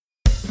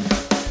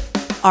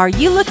Are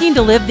you looking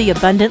to live the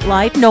abundant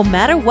life no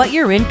matter what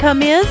your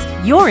income is?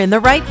 You're in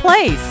the right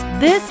place.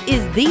 This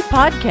is the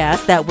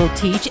podcast that will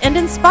teach and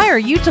inspire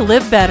you to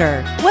live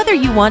better. Whether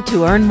you want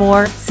to earn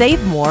more,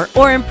 save more,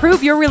 or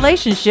improve your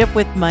relationship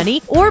with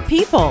money or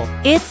people,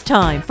 it's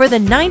time for the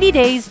 90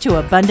 Days to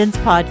Abundance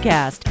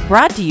podcast,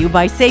 brought to you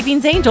by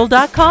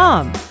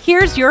SavingsAngel.com.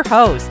 Here's your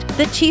host,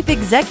 the Chief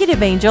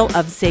Executive Angel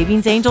of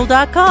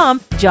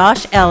SavingsAngel.com,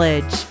 Josh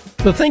Elledge.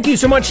 Well, thank you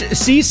so much,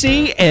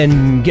 Cece.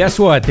 And guess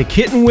what? The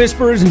kitten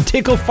whispers and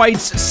tickle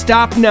fights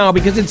stop now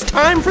because it's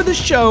time for the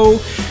show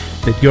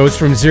that goes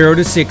from 0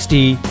 to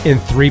 60 in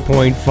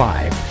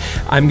 3.5.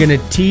 I'm going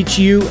to teach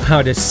you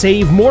how to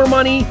save more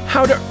money,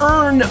 how to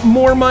earn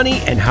more money,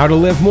 and how to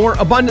live more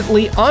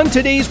abundantly on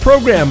today's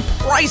program.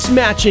 Price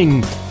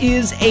matching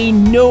is a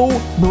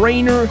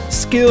no-brainer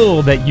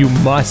skill that you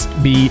must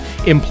be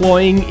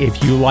employing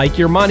if you like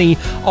your money.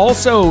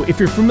 Also, if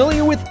you're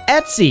familiar with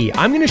Etsy,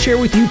 I'm going to share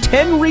with you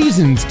 10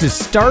 reasons to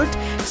start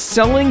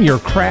selling your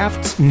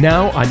crafts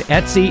now on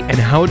Etsy and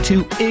how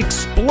to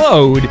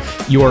explode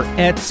your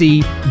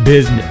Etsy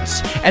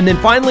business. And then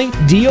finally,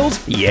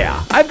 deals?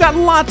 Yeah, I've got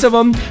lots of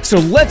them, so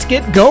let's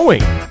get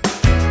going.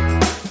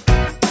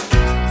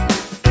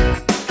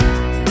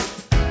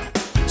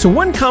 So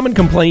one common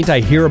complaint I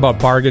hear about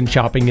bargain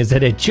shopping is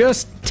that it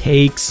just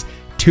takes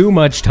too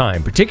much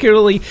time,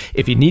 particularly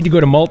if you need to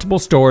go to multiple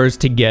stores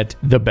to get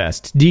the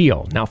best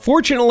deal. Now,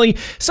 fortunately,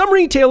 some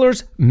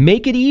retailers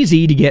make it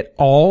easy to get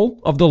all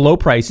of the low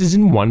prices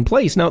in one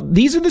place. Now,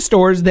 these are the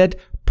stores that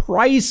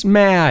price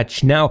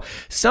match. Now,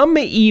 some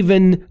may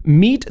even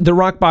meet the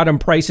rock bottom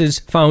prices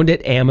found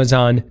at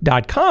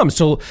Amazon.com.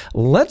 So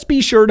let's be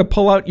sure to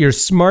pull out your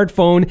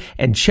smartphone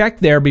and check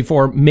there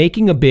before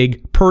making a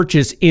big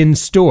purchase in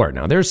store.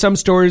 Now, there are some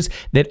stores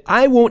that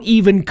I won't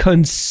even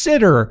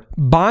consider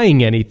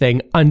buying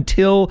anything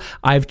until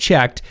I've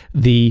checked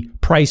the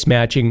price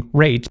matching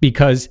rates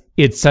because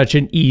it's such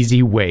an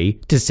easy way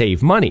to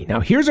save money. Now,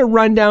 here's a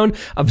rundown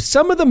of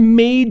some of the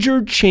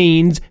major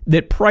chains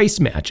that price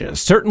matches.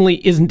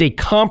 Certainly isn't a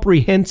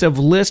comprehensive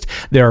list.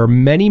 There are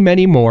many,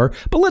 many more,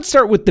 but let's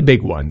start with the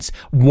big ones.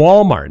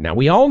 Walmart. Now,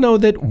 we all know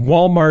that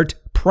Walmart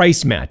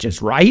price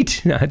matches,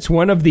 right? It's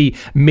one of the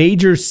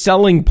major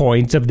selling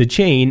points of the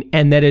chain,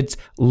 and that its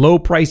low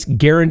price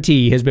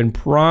guarantee has been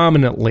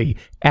prominently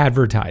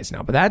advertised.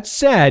 Now, but that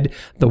said,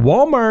 the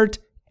Walmart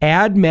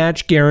ad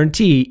match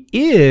guarantee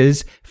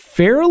is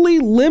fairly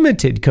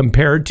limited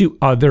compared to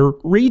other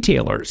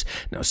retailers.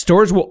 Now,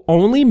 stores will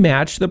only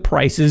match the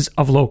prices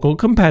of local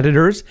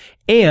competitors,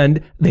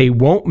 and they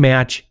won't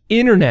match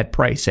internet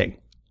pricing.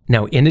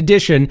 Now, in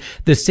addition,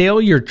 the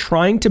sale you're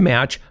trying to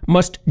match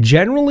must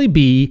generally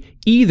be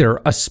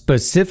either a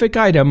specific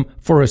item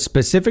for a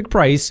specific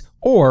price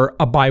or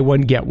a buy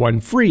one, get one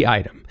free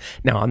item.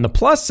 Now, on the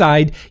plus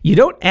side, you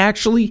don't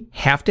actually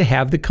have to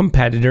have the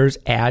competitor's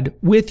ad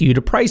with you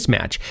to price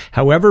match.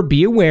 However,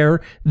 be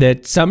aware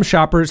that some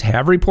shoppers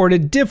have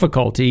reported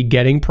difficulty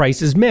getting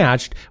prices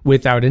matched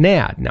without an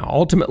ad. Now,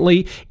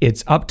 ultimately,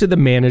 it's up to the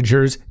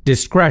manager's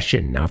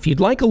discretion. Now, if you'd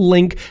like a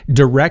link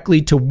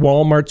directly to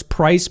Walmart's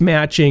price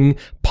matching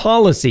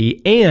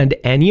policy and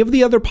any of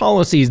the other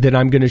policies that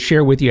I'm going to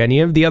share with you, any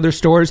of the other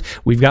stores,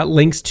 we've got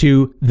links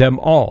to them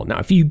all. Now,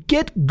 if you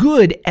get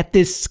good at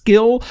this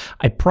skill,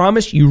 I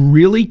promise you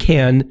really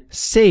can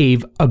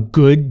save a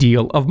good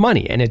deal of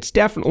money. And it's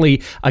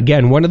definitely,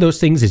 again, one of those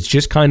things that's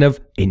just kind of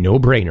a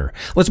no-brainer.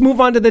 Let's move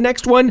on to the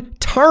next one,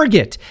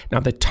 Target. Now,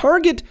 the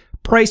Target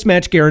price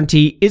match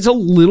guarantee is a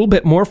little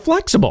bit more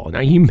flexible.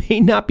 Now, you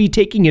may not be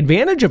taking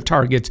advantage of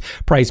Target's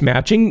price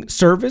matching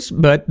service,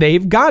 but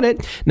they've got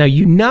it. Now,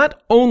 you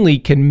not only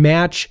can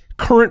match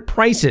current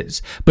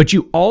prices, but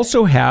you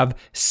also have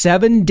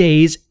 7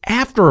 days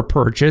after a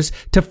purchase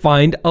to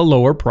find a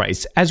lower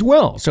price as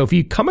well. So if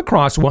you come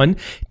across one,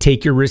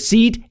 take your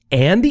receipt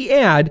and the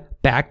ad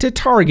back to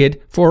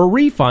Target for a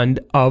refund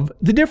of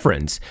the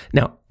difference.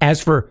 Now,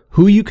 as for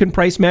who you can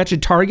price match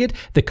at Target,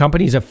 the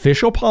company's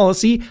official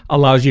policy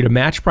allows you to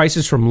match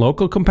prices from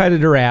local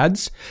competitor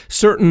ads,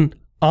 certain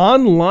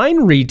online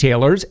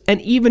retailers, and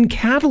even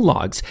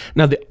catalogs.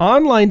 Now, the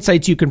online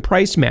sites you can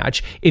price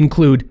match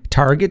include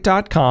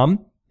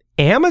Target.com,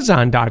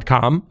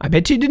 Amazon.com, I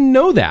bet you didn't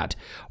know that,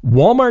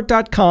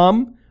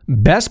 Walmart.com,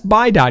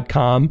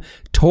 BestBuy.com,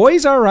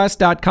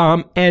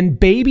 ToysRUs.com, and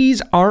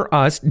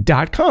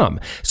BabiesRUs.com.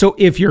 So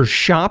if you're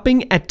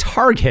shopping at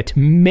Target,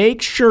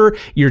 make sure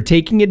you're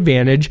taking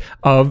advantage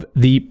of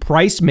the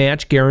price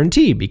match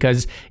guarantee,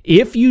 because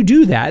if you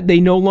do that, they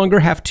no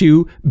longer have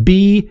to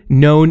be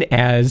known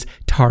as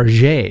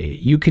Target.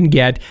 You can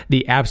get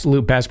the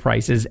absolute best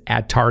prices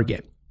at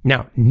Target.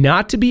 Now,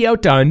 not to be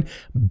outdone,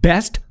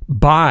 Best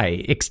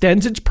Buy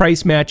extends its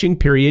price matching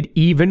period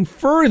even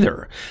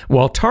further.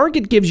 While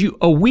Target gives you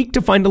a week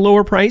to find a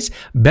lower price,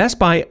 Best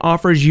Buy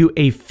offers you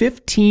a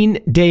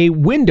 15-day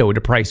window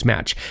to price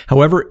match.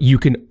 However, you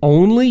can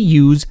only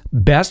use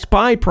Best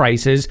Buy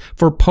prices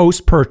for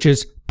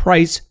post-purchase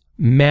price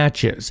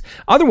matches.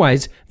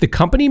 Otherwise, the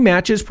company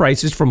matches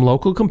prices from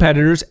local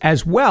competitors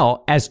as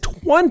well as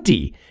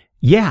 20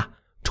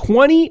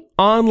 20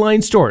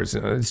 online stores.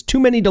 There's too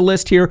many to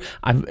list here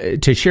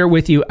to share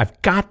with you.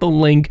 I've got the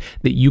link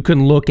that you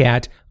can look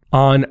at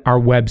on our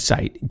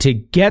website. To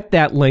get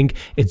that link,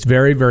 it's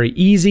very, very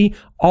easy.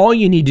 All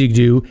you need to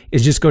do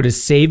is just go to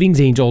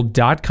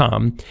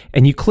savingsangel.com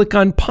and you click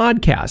on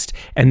podcast,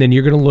 and then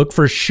you're going to look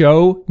for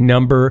show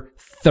number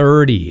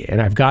 30.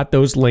 And I've got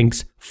those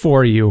links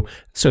for you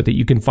so that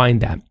you can find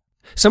that.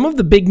 Some of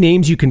the big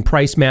names you can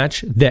price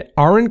match that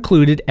are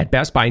included at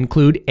Best Buy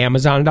include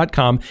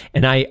Amazon.com,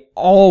 and I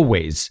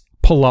always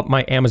pull up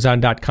my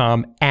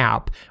Amazon.com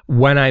app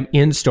when I'm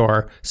in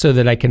store so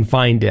that I can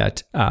find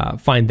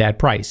that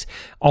price.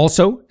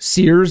 Also,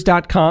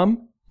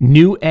 Sears.com,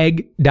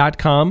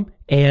 Newegg.com,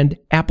 and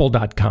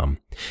Apple.com.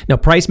 Now,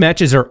 price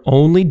matches are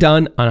only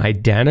done on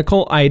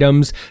identical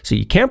items, so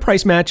you can't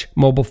price match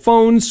mobile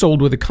phones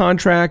sold with a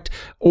contract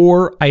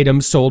or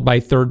items sold by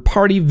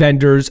third-party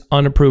vendors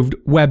on approved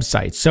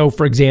websites. So,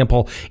 for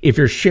example, if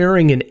you're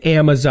sharing an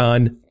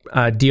Amazon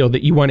deal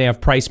that you want to have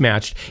price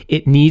matched,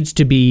 it needs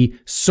to be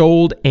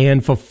sold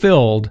and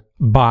fulfilled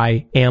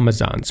by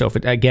Amazon. So, if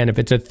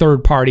it's a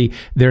third party,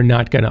 they're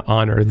not going to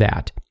honor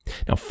that.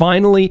 Now,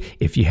 finally,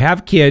 if you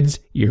have kids,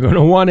 you're going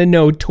to want to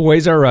know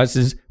Toys R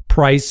Us's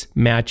price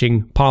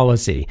matching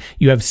policy.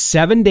 You have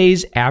 7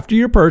 days after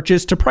your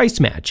purchase to price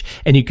match,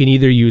 and you can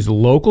either use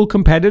local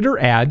competitor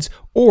ads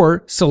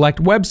or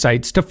select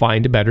websites to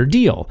find a better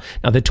deal.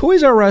 Now, the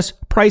Toys R Us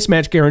price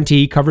match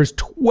guarantee covers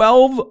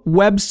 12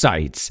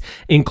 websites,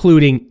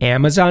 including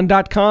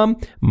Amazon.com,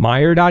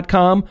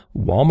 Meijer.com,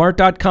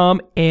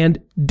 Walmart.com, and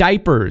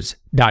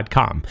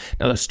Diapers.com.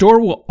 Now, the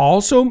store will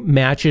also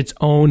match its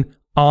own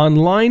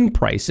online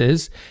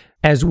prices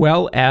as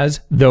well as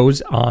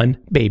those on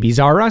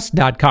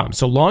BabiesRUs.com,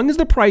 so long as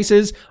the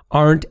prices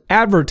aren't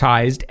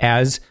advertised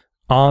as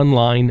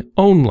online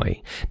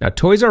only. Now,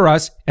 Toys R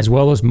Us, as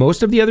well as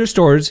most of the other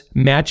stores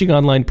matching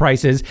online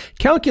prices,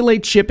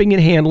 calculate shipping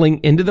and handling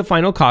into the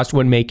final cost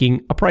when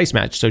making a price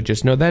match, so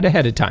just know that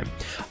ahead of time.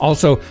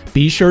 Also,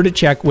 be sure to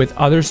check with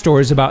other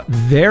stores about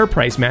their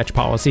price match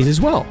policies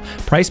as well.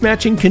 Price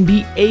matching can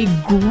be a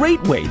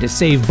great way to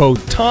save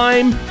both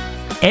time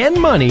and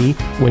money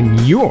when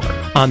you're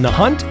on the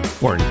hunt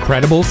for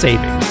incredible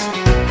savings.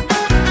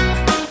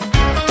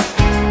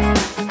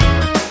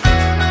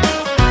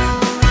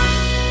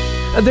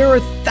 There are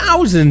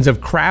thousands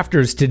of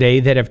crafters today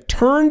that have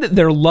turned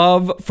their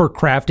love for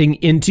crafting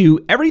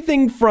into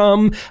everything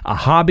from a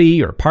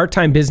hobby or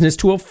part-time business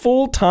to a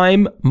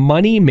full-time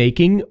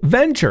money-making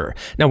venture.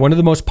 Now, one of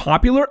the most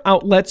popular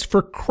outlets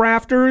for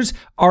crafters,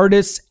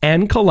 artists,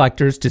 and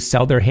collectors to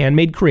sell their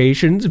handmade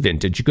creations,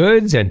 vintage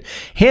goods, and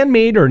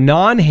handmade or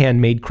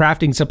non-handmade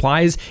crafting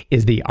supplies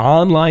is the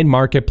online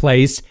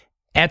marketplace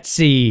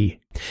Etsy.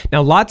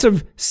 Now, lots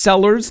of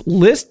sellers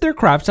list their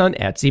crafts on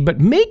Etsy, but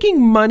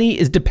making money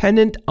is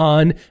dependent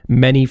on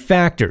many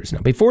factors. Now,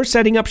 before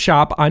setting up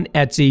shop on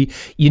Etsy,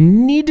 you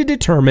need to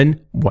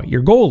determine what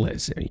your goal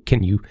is.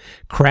 Can you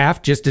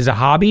craft just as a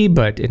hobby,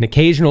 but an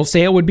occasional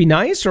sale would be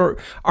nice? Or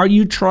are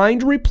you trying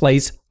to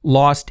replace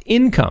lost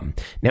income?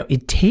 Now,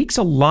 it takes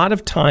a lot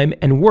of time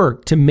and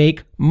work to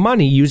make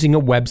money using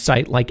a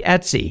website like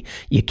Etsy.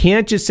 You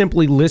can't just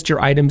simply list your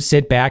items,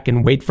 sit back,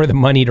 and wait for the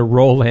money to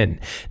roll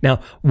in. Now,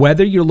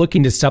 whether you're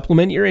looking to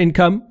supplement your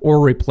income or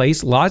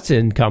replace lost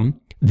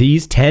income,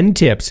 these 10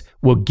 tips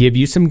will give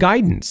you some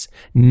guidance.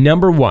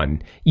 Number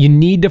 1, you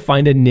need to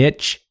find a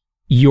niche.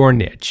 Your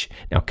niche.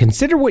 Now,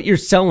 consider what you're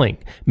selling.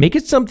 Make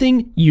it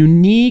something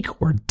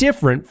unique or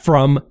different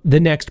from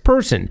the next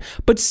person,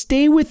 but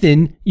stay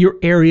within your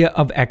area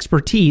of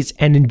expertise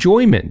and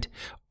enjoyment.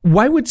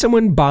 Why would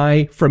someone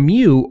buy from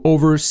you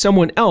over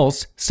someone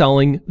else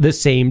selling the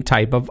same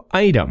type of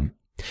item?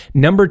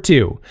 Number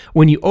 2,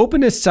 when you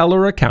open a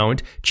seller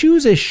account,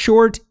 choose a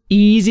short,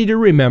 easy to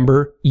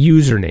remember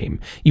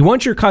username. You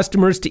want your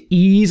customers to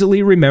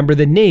easily remember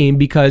the name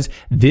because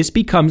this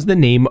becomes the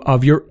name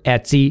of your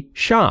Etsy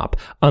shop,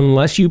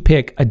 unless you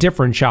pick a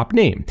different shop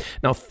name.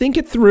 Now, think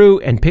it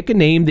through and pick a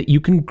name that you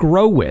can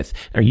grow with.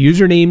 Now,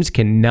 usernames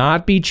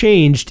cannot be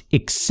changed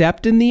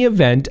except in the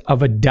event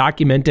of a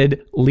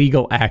documented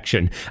legal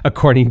action,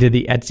 according to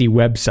the Etsy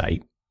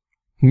website.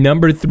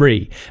 Number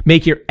 3,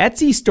 make your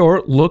Etsy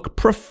store look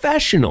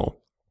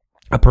professional.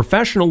 A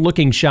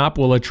professional-looking shop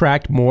will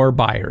attract more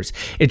buyers.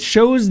 It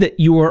shows that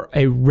you are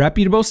a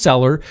reputable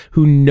seller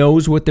who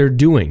knows what they're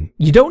doing.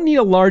 You don't need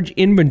a large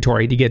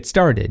inventory to get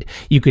started.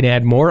 You can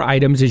add more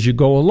items as you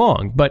go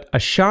along, but a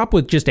shop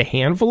with just a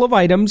handful of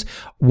items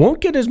won't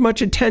get as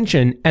much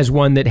attention as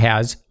one that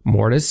has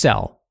more to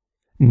sell.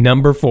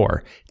 Number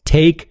 4,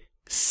 take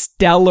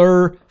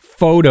stellar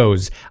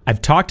photos.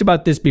 I've talked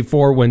about this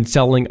before when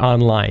selling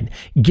online.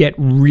 Get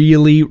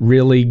really,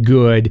 really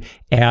good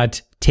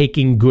at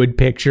taking good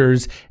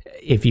pictures.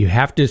 if you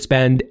have to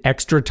spend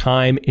extra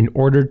time in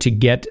order to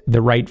get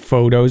the right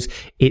photos,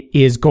 it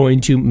is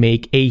going to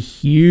make a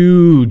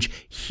huge,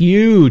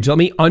 let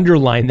me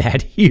underline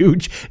that,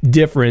 huge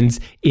difference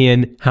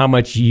in how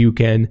much you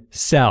can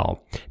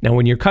sell. Now,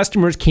 when your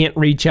customers can't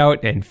reach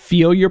out and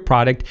feel your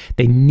product,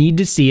 they need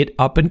to see it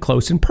up and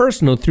close and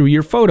personal through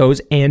your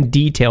photos and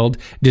detailed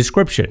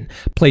description.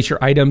 Place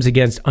your items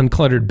against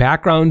uncluttered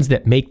backgrounds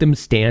that make them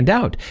stand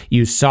out.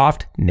 Use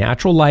soft,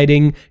 natural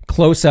lighting,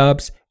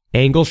 close-ups,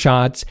 angle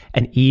shots,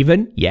 and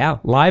even,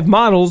 live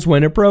models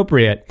when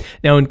appropriate.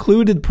 Now,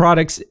 include the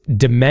product's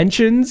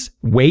dimensions,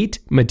 weight,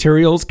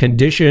 materials,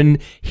 condition,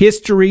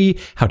 history,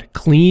 how to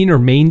clean or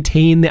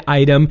maintain the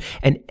item,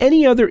 and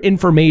any other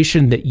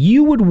information that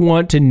you would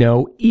want to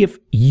know if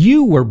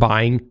you were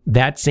buying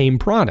that same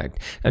product.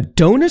 Now,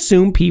 don't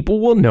assume people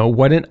will know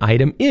what an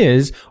item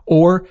is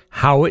or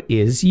how it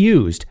is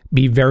used.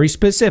 Be very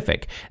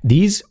specific.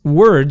 These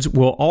words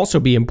will also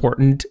be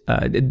important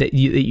that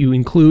you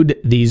include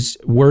these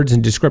words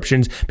and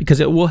descriptions because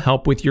it will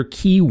help with your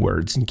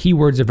keywords. And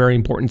keywords are very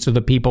important so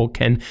that people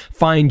can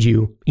find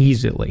you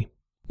easily.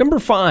 Number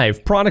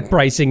 5, product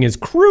pricing is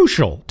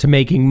crucial to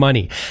making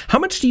money. How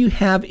much do you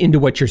have into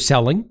what you're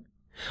selling?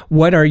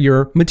 What are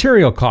your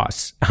material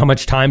costs? How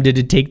much time did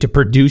it take to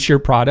produce your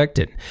product?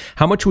 And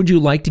how much would you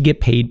like to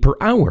get paid per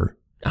hour?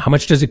 How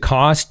much does it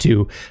cost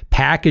to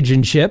package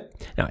and ship?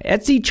 Now,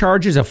 Etsy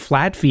charges a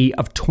flat fee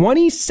of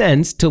 20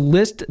 cents to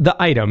list the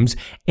items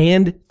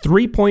and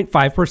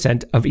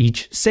 3.5% of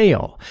each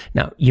sale.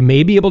 Now, you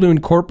may be able to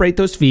incorporate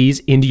those fees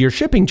into your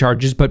shipping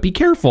charges, but be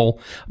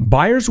careful.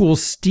 Buyers will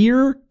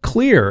steer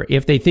clear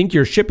if they think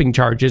your shipping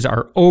charges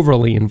are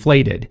overly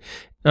inflated.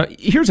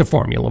 Here's a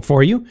formula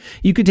for you.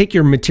 You could take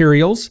your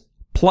materials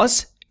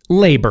plus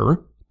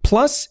labor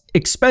plus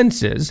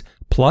expenses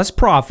plus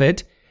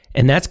profit,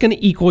 and that's going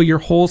to equal your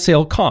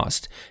wholesale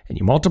cost. And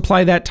you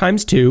multiply that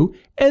times 2,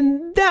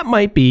 and that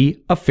might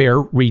be a fair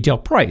retail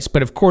price.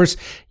 But of course,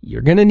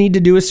 you're going to need to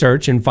do a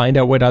search and find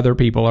out what other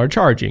people are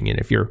charging. And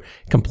if you're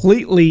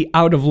completely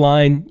out of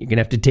line, you're going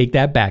to have to take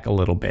that back a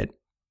little bit.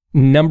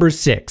 Number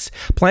 6,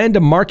 plan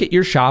to market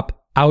your shop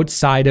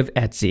outside of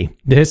Etsy.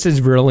 This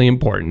is really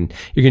important.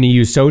 You're going to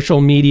use social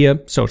media,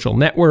 social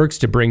networks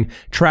to bring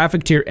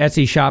traffic to your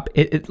Etsy shop.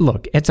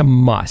 Look, it's a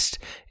must.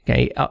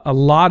 Okay, a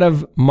lot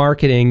of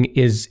marketing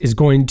is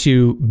going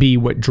to be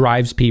what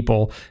drives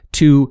people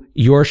to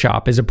your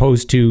shop as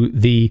opposed to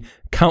the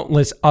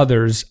countless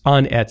others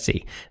on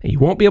Etsy. You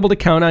won't be able to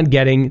count on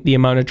getting the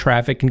amount of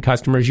traffic and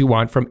customers you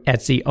want from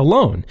Etsy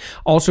alone.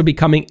 Also,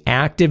 becoming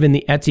active in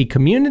the Etsy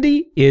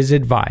community is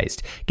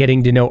advised.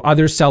 Getting to know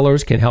other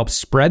sellers can help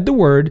spread the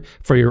word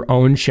for your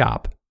own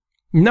shop.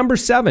 Number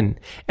 7,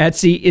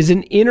 Etsy is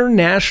an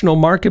international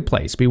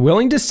marketplace. Be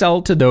willing to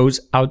sell to those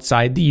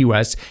outside the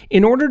US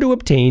in order to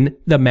obtain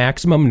the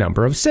maximum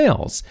number of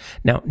sales.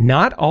 Now,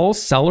 not all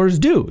sellers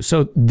do,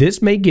 so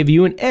this may give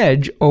you an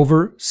edge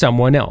over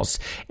someone else.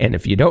 And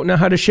if you don't know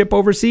how to ship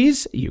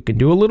overseas, you can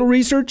do a little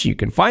research, you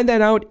can find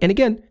that out, and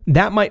again,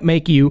 that might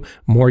make you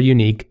more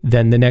unique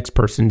than the next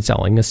person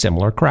selling a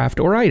similar craft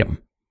or item.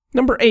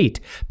 Number 8,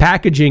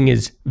 packaging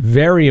is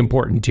very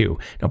important too.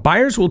 Now,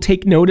 buyers will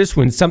take notice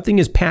when something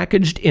is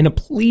packaged in a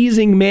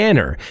pleasing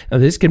manner. Now,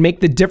 this can make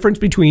the difference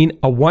between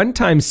a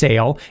one-time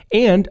sale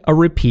and a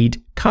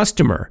repeat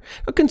customer.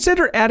 Now,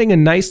 consider adding a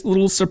nice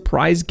little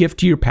surprise gift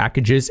to your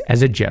packages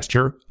as a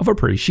gesture of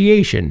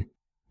appreciation.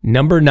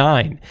 Number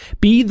 9,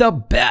 be the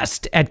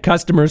best at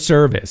customer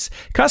service.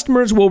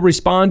 Customers will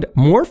respond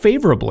more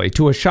favorably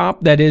to a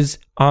shop that is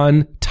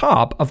on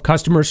top of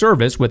customer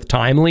service with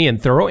timely and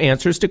thorough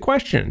answers to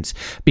questions.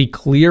 Be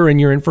clear in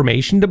your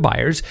information to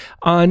buyers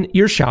on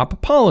your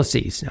shop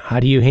policies. How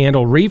do you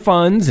handle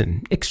refunds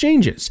and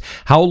exchanges?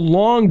 How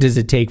long does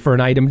it take for an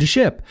item to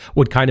ship?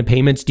 What kind of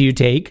payments do you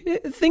take?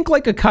 Think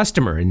like a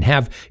customer and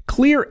have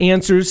clear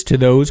answers to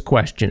those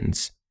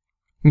questions.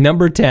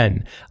 Number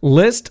 10,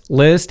 list,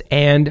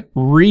 and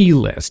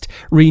relist.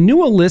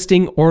 Renew a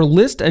listing or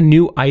list a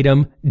new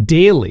item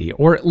daily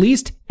or at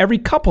least every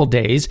couple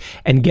days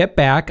and get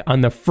back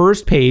on the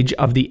first page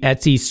of the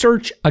Etsy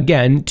search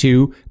again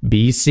to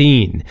be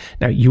seen.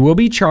 Now, you will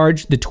be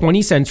charged the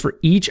 20 cents for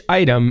each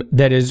item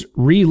that is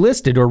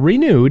relisted or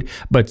renewed,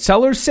 but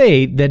sellers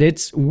say that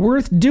it's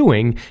worth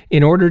doing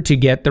in order to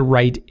get the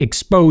right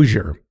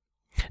exposure.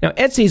 Now,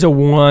 Etsy is a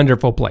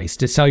wonderful place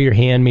to sell your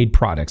handmade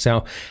products.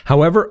 Now,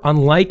 however,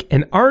 unlike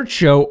an art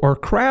show or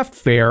craft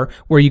fair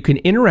where you can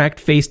interact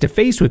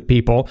face-to-face with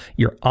people,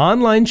 your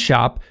online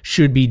shop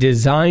should be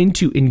designed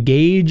to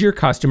engage your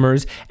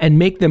customers and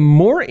make them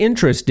more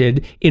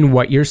interested in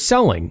what you're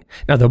selling.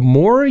 Now, the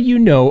more you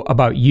know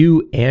about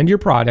you and your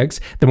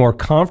products, the more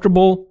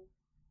comfortable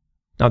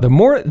Now, the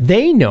more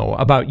they know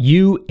about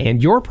you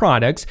and your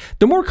products,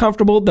 the more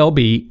comfortable they'll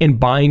be in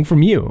buying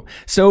from you.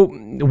 So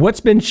what's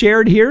been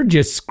shared here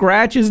just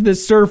scratches the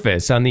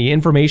surface on the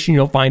information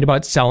you'll find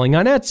about selling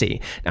on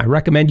Etsy. Now, I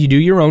recommend you do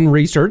your own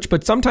research,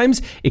 but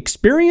sometimes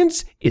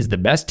experience is the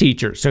best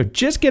teacher. So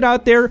just get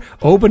out there,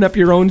 open up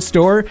your own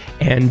store,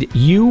 and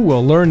you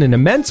will learn an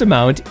immense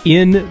amount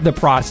in the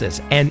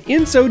process. And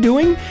in so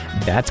doing,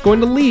 that's going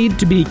to lead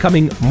to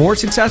becoming more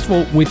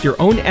successful with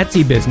your own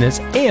Etsy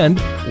business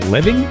and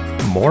living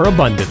more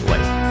abundantly.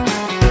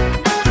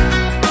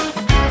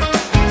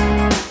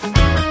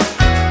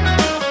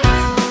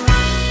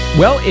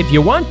 Well, if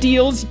you want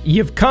deals,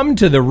 you've come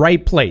to the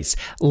right place.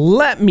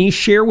 Let me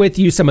share with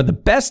you some of the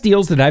best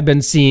deals that I've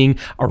been seeing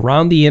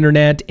around the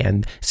internet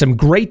and some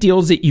great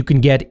deals that you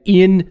can get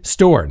in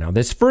store. Now,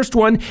 this first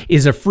one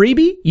is a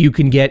freebie. You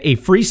can get a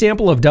free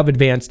sample of Dove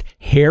Advanced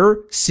Hair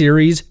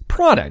Series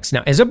products.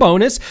 Now, as a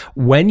bonus,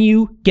 when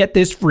you get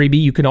this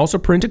freebie, you can also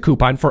print a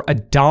coupon for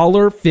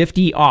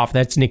 $1.50 off.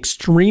 That's an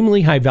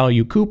extremely high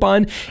value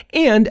coupon.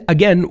 And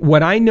again,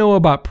 what I know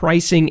about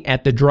pricing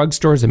at the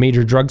drugstores, the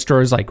major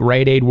drugstores like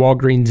Rite Aid,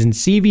 Walgreens, and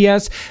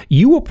CVS,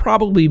 you will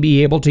probably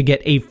be able to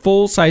get a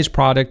full-size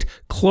product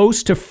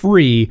close to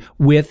free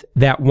with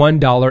that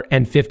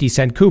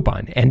 $1.50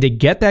 coupon. And to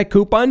get that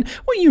coupon,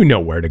 well, you know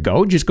where to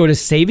go. Just go to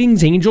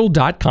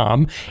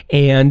savingsangel.com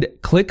and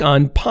click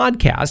on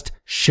podcast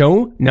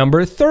show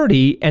number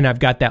 30, and I've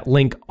got that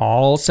link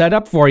all set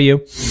up for you.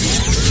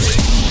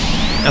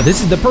 Now,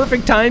 this is the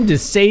perfect time to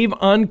save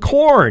on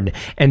corn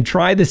and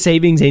try the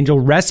Savings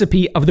Angel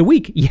recipe of the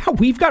week. Yeah,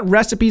 we've got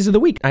recipes of the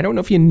week. I don't know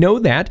if you know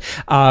that,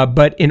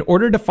 but in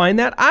order to find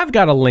that, I've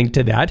got a link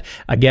to that.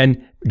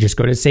 Again, just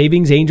go to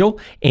Savings Angel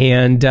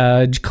and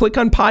click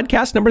on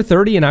podcast number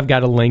 30, and I've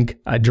got a link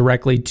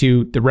directly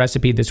to the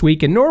recipe this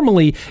week. And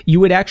normally, you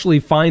would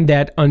actually find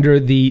that under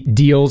the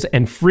deals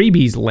and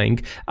freebies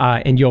link,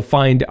 and you'll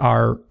find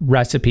our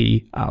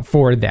recipe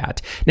for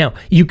that. Now,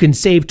 you can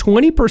save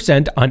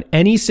 20% on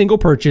any single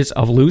purchase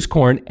of loose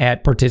corn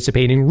at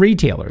participating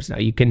retailers. Now,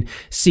 you can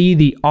see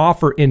the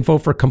offer info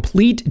for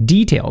complete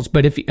details,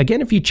 but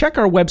if you check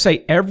our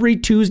website every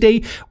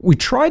Tuesday, we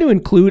try to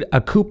include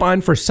a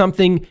coupon for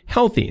something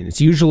healthy. And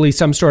it's usually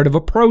some sort of a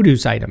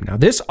produce item. Now,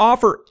 this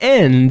offer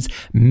ends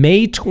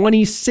May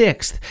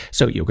 26th,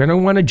 so you're going to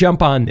want to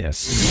jump on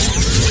this.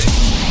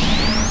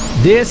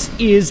 This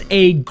is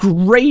a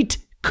great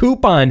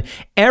coupon.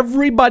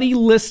 Everybody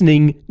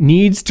listening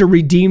needs to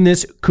redeem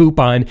this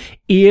coupon.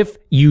 If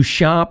you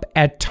shop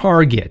at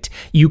Target,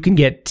 you can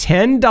get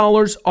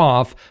 $10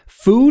 off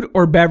food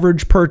or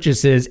beverage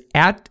purchases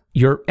at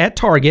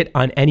Target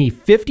on any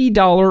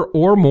 $50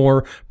 or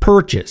more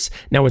purchase.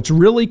 Now, what's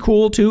really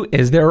cool too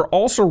is there are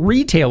also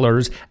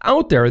retailers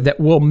out there that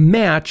will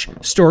match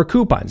store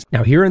coupons.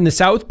 Now, here in the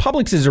South,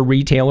 Publix is a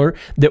retailer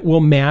that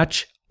will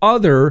match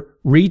other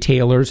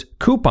retailers'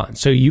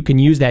 coupons. So you can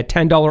use that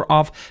 $10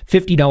 off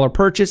 $50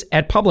 purchase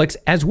at Publix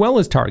as well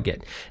as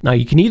Target. Now,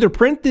 you can either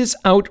print this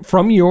out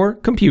from your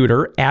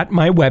computer at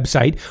my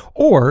website,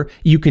 or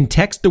you can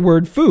text the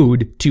word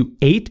food to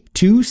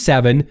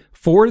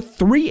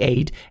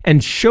 827-438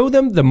 and show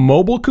them the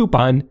mobile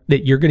coupon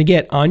that you're going to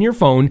get on your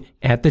phone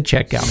at the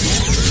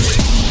checkout.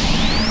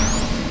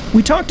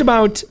 We talked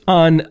about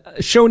on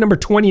show number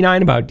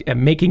 29 about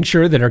making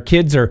sure that our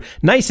kids are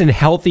nice and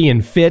healthy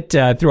and fit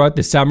throughout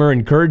the summer,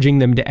 encouraging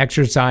them to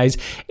exercise.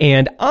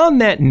 And on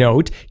that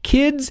note,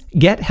 Kids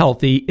Get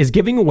Healthy is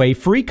giving away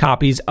free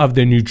copies of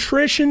the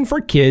Nutrition for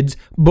Kids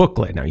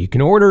booklet. Now, you can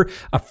order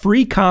a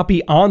free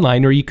copy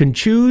online, or you can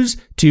choose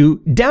to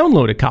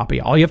download a copy.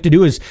 All you have to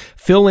do is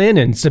fill in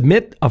and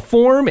submit a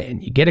form,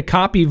 and you get a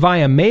copy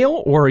via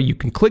mail, or you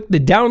can click the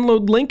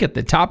download link at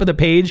the top of the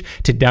page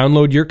to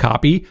download your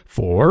copy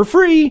for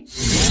free.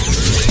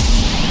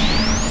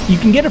 You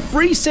can get a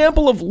free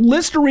sample of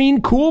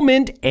Listerine Cool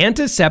Mint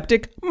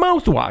Antiseptic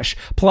Mouthwash.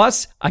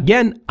 Plus,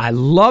 again, I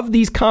love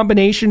these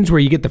combinations where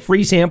you get the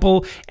free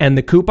sample and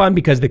the coupon,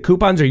 because the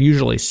coupons are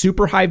usually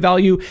super high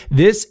value.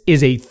 This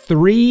is a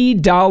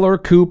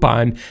 $3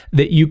 coupon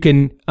that you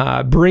can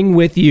bring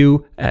with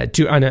you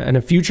on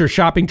a future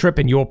shopping trip,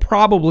 and you'll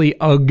probably,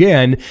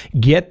 again,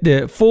 get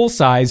the full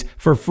size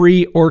for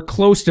free or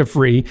close to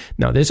free.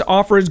 Now, this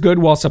offer is good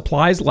while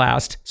supplies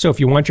last, so if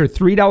you want your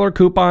 $3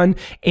 coupon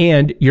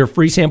and your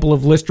free sample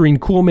of Listerine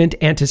Cool Mint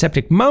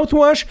Antiseptic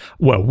Mouthwash,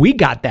 well, we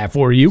got that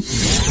for you.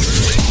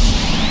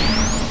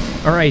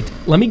 All right,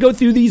 let me go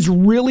through these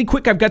really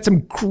quick. I've got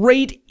some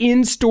great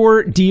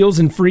in-store deals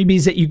and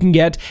freebies that you can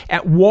get.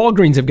 At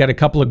Walgreens, I've got a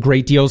couple of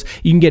great deals.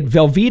 You can get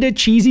Velveeta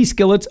Cheesy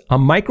Skillets, a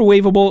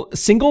microwavable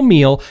single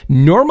meal,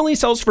 normally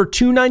sells for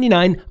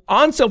 $2.99,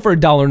 on sale for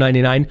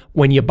 $1.99.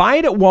 When you buy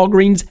it at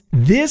Walgreens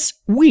this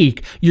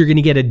week, you're going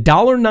to get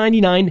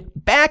 $1.99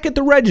 back at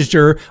the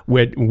register.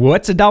 With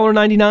what's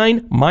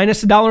 $1.99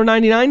 minus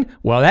 $1.99?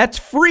 Well, that's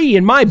free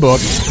in my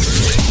book.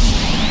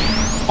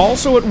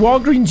 Also at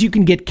Walgreens, you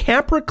can get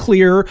Capra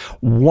Clear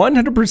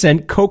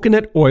 100%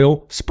 coconut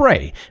oil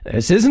spray.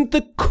 This isn't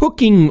the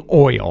cooking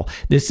oil.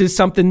 This is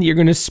something that you're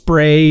going to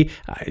spray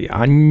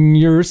on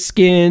your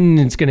skin.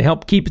 It's going to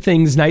help keep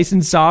things nice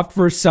and soft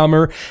for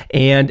summer.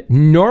 And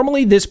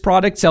normally this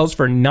product sells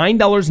for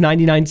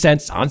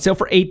 $9.99, on sale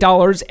for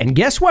 $8. And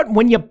guess what?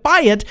 When you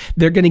buy it,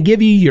 they're going to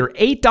give you your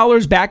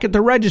 $8 back at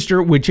the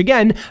register, which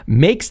again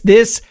makes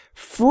this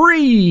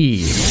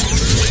free.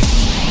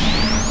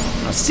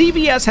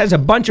 CVS has a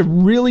bunch of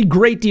really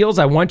great deals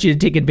I want you to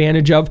take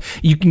advantage of.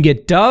 You can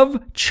get Dove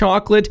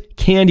chocolate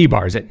candy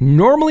bars that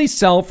normally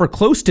sell for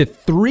close to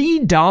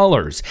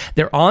 $3.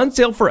 They're on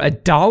sale for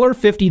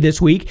 $1.50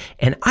 this week,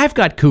 and I've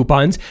got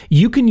coupons.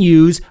 You can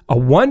use a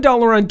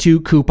 $1 on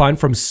 2 coupon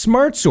from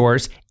Smart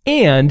Source,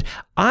 and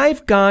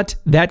I've got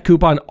that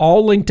coupon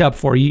all linked up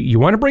for you. You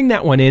want to bring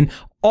that one in.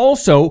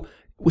 Also,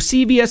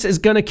 CVS is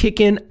going to kick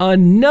in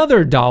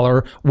another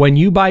 $1 when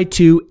you buy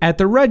 2 at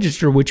the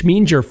register, which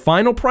means your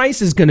final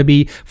price is going to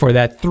be for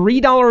that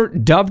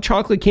 $3 Dove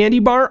chocolate candy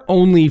bar,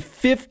 only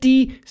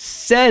 50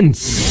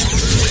 cents.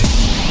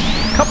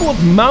 Couple of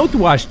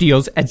mouthwash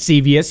deals at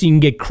CVS. You can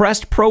get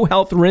Crest Pro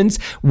Health Rinse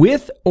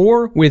with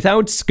or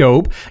without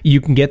scope.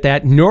 You can get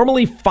that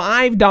normally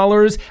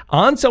 $5,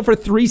 on sale for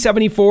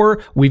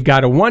 $3.74. We've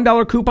got a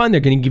 $1 coupon.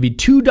 They're going to give you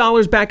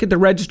 $2 back at the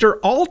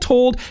register. All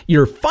told,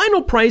 your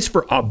final price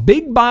for a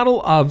big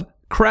bottle of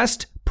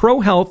Crest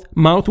Pro Health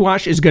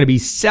mouthwash is going to be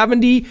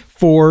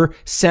 74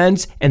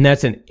 cents, and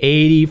that's an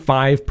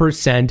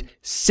 85%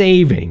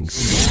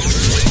 savings.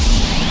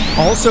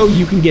 Also,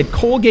 you can get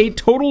Colgate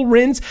Total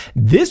Rinse.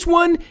 This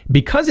one,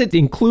 because it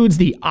includes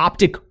the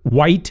Optic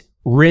White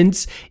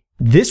Rinse,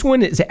 this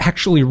one is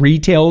actually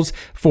retails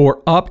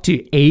for up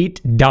to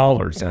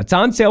 $8. Now, it's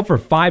on sale for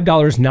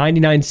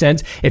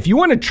 $5.99. If you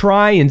want to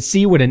try and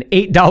see what an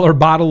 $8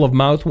 bottle of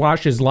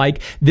mouthwash is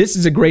like, this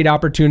is a great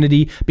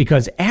opportunity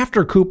because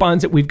after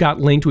coupons that we've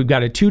got linked, we've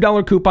got a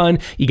 $2 coupon.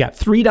 You got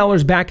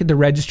 $3 back at the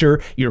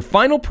register. Your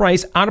final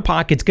price out of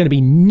pocket is going to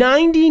be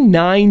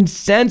 99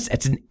 cents.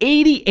 That's an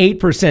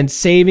 88%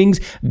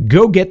 savings.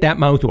 Go get that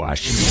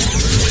mouthwash.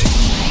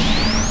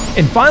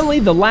 And finally,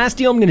 the last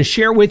deal I'm going to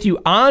share with you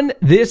on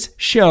this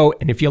show,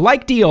 and if you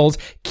like deals,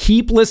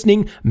 keep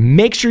listening.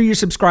 Make sure you're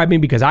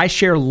subscribing because I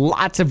share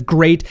lots of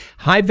great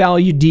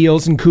high-value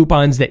deals and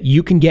coupons that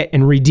you can get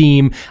and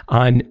redeem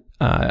on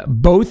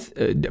both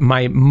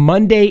my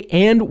Monday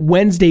and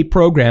Wednesday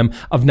program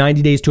of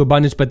 90 Days to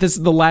Abundance. But this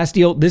is the last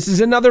deal. This is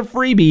another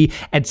freebie.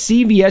 At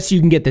CVS, you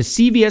can get the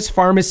CVS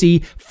Pharmacy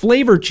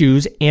Flavor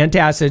Chews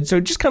Antacid. So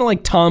just kind of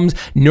like Tums,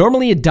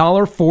 normally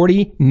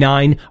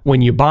 $1.49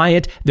 when you buy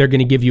it. They're going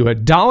to give you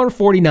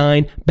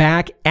 $1.49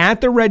 back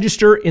at the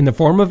register in the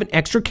form of an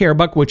extra care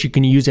buck, which you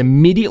can use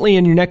immediately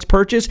in your next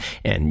purchase.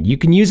 And you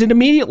can use it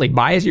immediately.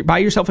 Buy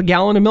yourself a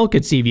gallon of milk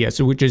at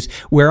CVS, which is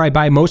where I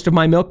buy most of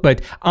my milk.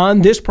 But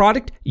on this product,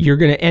 you're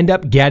going to end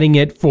up getting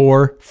it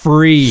for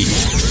free.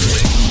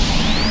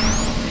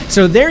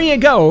 So there you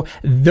go.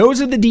 Those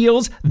are the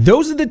deals.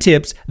 Those are the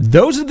tips.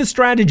 Those are the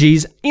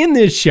strategies in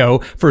this show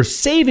for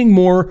saving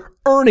more,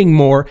 earning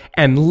more,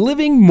 and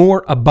living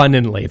more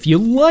abundantly. If you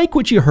like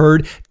what you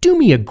heard, do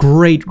me a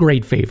great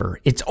favor.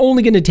 It's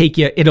only going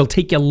to it'll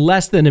take you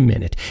less than a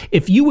minute.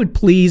 If you would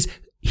please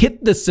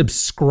hit the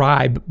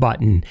subscribe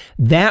button,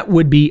 that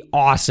would be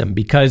awesome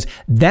because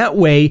that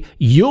way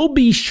you'll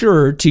be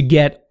sure to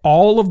get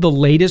all of the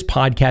latest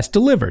podcasts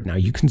delivered. Now,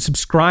 you can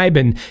subscribe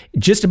in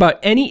just about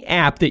any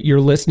app that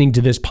you're listening to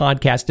this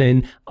podcast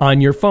in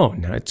on your phone.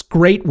 Now, it's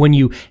great when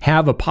you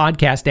have a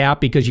podcast app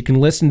because you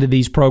can listen to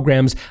these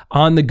programs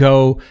on the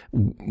go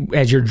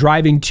as you're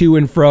driving to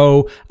and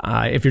fro.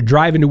 If you're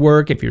driving to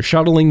work, if you're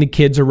shuttling the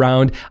kids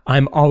around,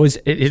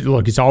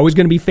 it's always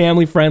going to be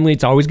family friendly.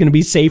 It's always going to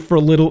be safe for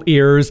little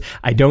ears.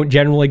 I don't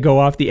generally go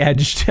off the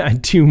edge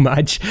too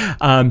much.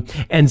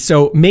 And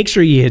so make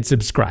sure you hit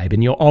subscribe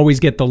and you'll always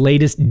get the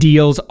latest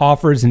deals,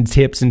 offers, and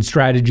tips and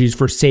strategies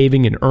for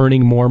saving and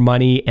earning more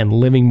money and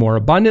living more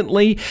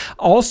abundantly.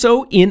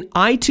 Also in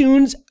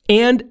iTunes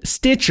and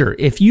Stitcher.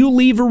 If you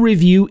leave a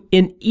review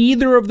in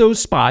either of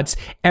those spots,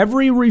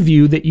 every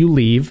review that you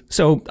leave,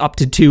 so up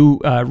to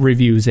 2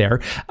 reviews there,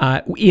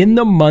 in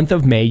the month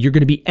of May, you're going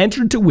to be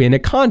entered to win a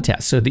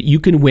contest so that you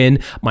can win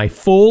my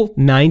full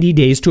 90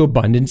 Days to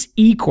Abundance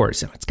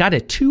e-course. It's got a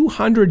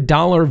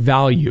 $200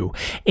 value.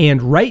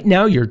 And right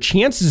now, your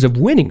chances of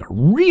winning are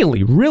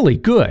really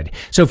good.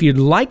 So if you'd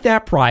like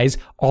that prize,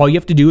 all you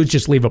have to do is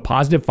just leave a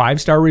positive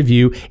 5-star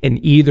review in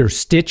either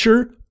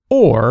Stitcher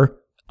or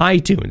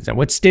iTunes. Now,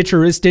 what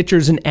Stitcher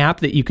is an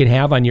app that you can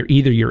have on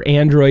either your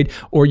Android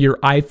or your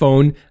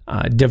iPhone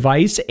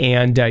device,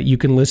 and you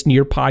can listen to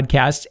your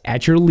podcasts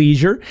at your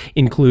leisure,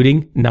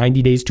 including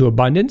 90 Days to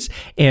Abundance.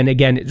 And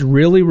again, it's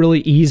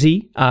really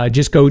easy.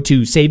 Just go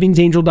to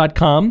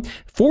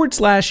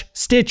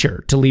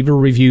savingsangel.com/Stitcher to leave a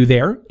review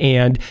there.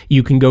 And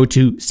you can go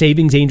to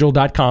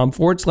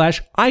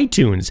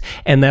savingsangel.com/iTunes,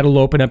 and that'll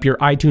open up your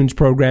iTunes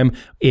program.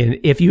 And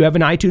if you have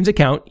an iTunes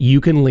account,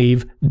 you can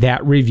leave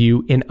that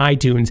review in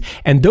iTunes.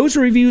 And those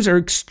reviews are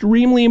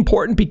extremely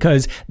important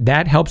because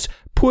that helps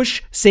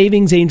push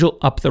Savings Angel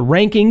up the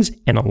rankings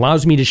and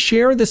allows me to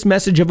share this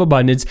message of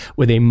abundance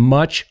with a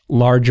much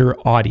larger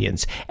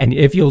audience. And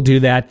if you'll do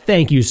that,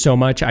 thank you so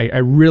much. I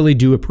really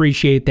do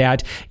appreciate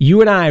that. You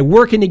and I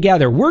working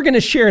together, we're going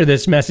to share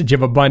this message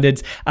of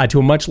abundance to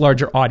a much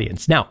larger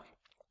audience. Now,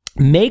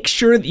 make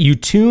sure that you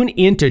tune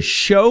into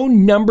show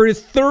number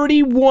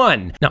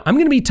 31. Now, I'm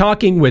going to be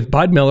talking with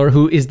Bud Miller,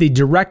 who is the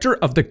director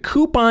of the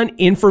Coupon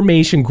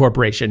Information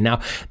Corporation.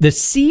 Now, the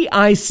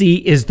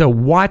CIC is the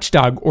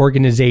watchdog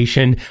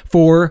organization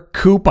for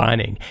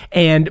couponing.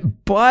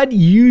 And Bud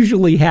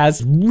usually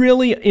has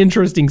really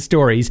interesting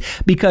stories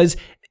because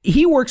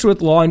he works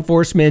with law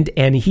enforcement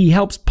and he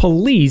helps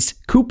police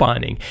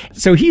couponing.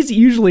 So he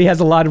usually has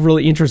a lot of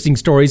really interesting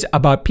stories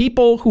about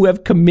people who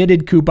have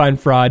committed coupon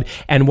fraud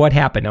and what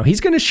happened. Now, he's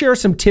going to share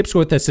some tips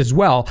with us as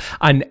well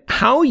on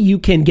how you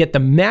can get the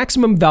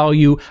maximum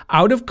value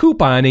out of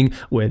couponing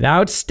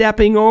without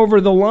stepping over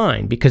the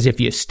line. Because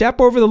if you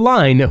step over the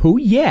line,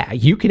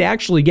 you could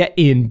actually get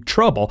in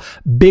trouble,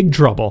 big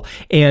trouble.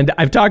 And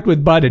I've talked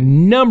with Bud a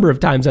number of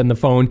times on the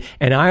phone,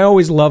 and I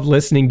always love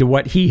listening to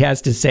what he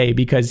has to say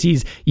because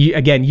he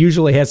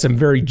usually has some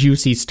very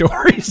juicy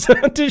stories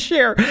to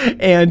share.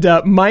 And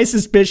my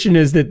suspicion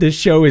is that this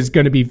show is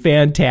going to be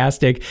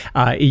fantastic.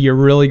 You're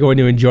really going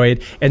to enjoy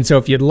it. And so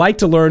if you'd like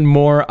to learn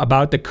more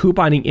about the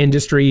couponing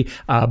industry,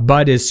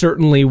 Bud is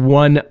certainly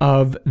one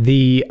of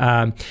the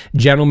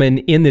gentlemen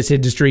in this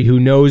industry who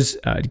knows,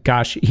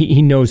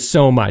 he knows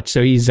so much.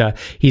 So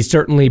he's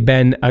certainly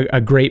been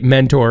a great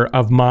mentor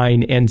of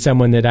mine and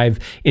someone that I've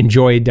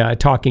enjoyed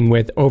talking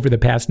with over the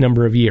past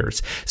number of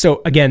years.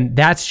 So again,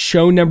 that's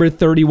show number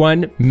 31.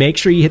 Make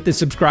sure you hit the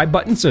subscribe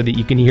button so that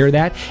you can hear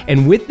that.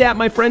 And with that,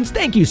 my friends,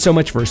 thank you so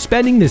much for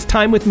spending this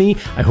time with me.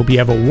 I hope you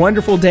have a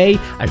wonderful day.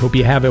 I hope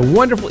you have a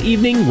wonderful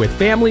evening with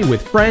family,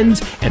 with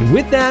friends. And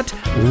with that,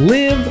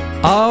 live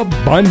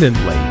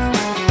abundantly.